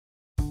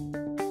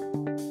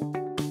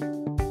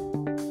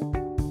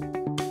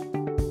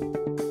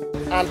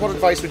And what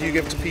advice would you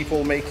give to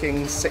people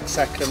making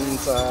 6-second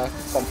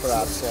bumper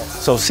ads?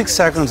 So 6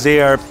 seconds, they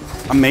are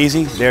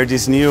amazing. They're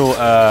this new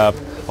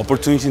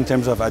opportunity in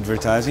terms of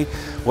advertising.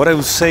 What I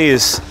would say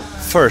is,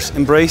 first,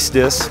 embrace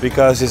this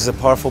because it's a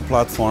powerful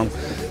platform.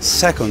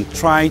 Second,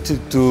 try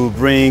to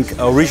bring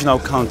original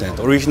content.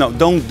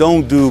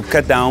 Don't do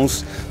cut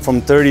downs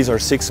from 30s or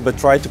 60s, but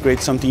try to create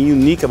something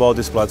unique about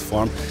this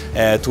platform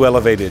to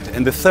elevate it.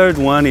 And the third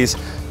one is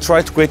try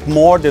to create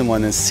more than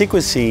one. And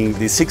sequencing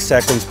the 6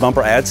 seconds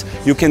bumper ads,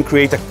 you can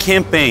create a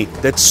campaign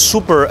that's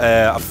super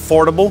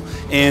affordable,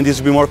 and this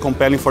will be more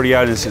compelling for the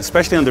audience,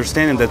 especially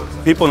understanding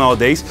that people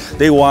nowadays,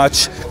 they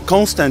watch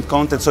constant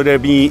content, so they're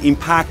being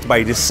impacted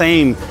by the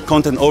same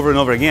content over and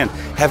over again.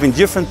 Having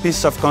different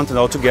pieces of content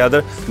all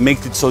together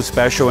makes it so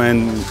special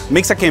and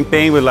makes a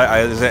campaign with,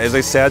 as I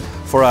said,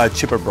 for a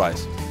cheaper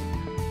price.